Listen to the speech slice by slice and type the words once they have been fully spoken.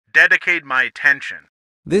Dedicate my attention.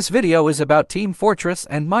 This video is about Team Fortress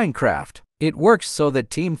and Minecraft. It works so that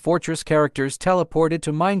Team Fortress characters teleported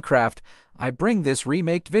to Minecraft. I bring this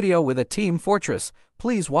remaked video with a Team Fortress.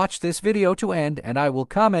 Please watch this video to end and I will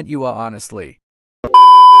comment you honestly.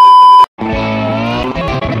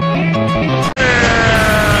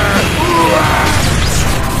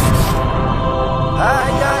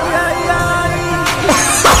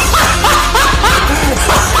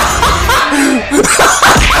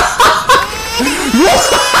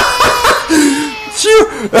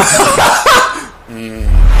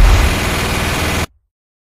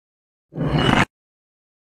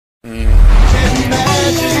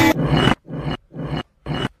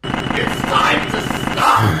 It's time to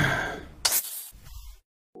stop!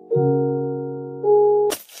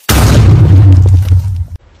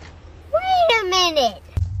 Wait a minute!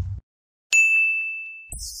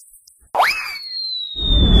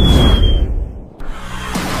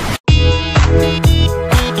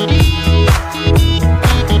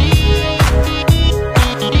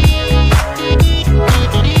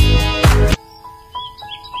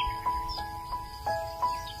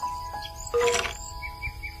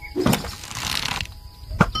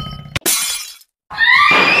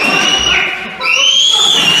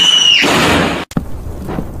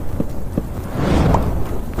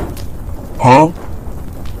 Huh?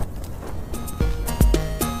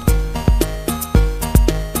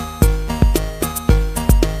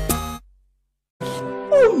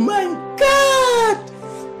 Oh my God!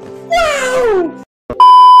 Wow!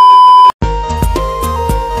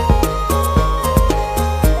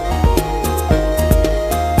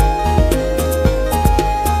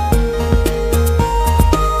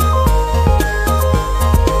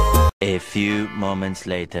 A few moments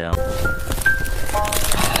later.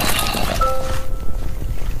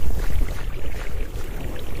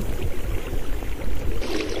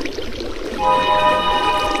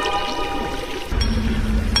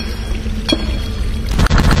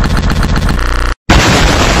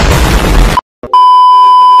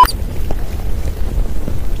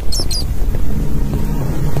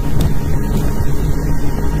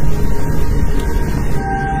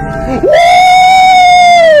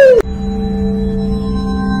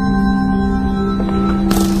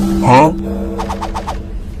 Huh?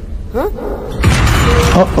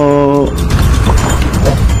 Uh-oh.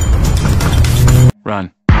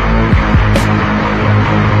 Run.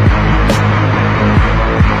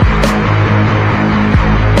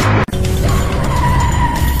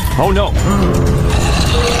 Oh no!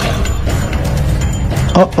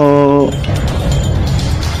 Uh-oh.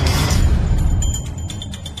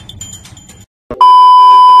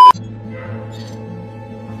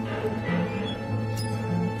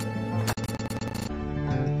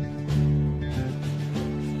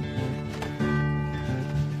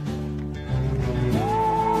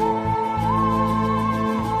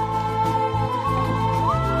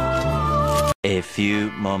 A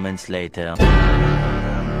few moments later.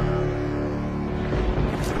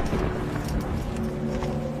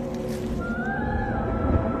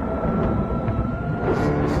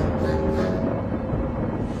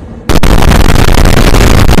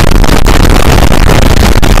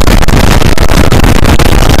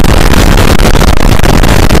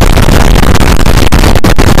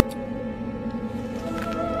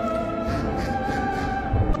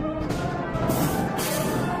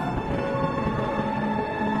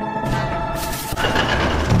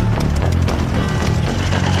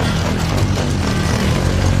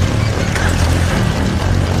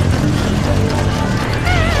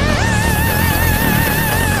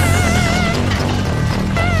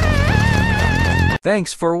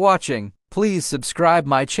 Thanks for watching. Please subscribe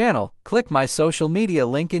my channel. Click my social media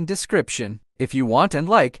link in description. If you want and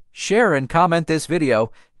like, share and comment this video.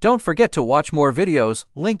 Don't forget to watch more videos.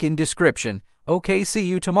 Link in description. Okay, see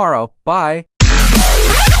you tomorrow. Bye.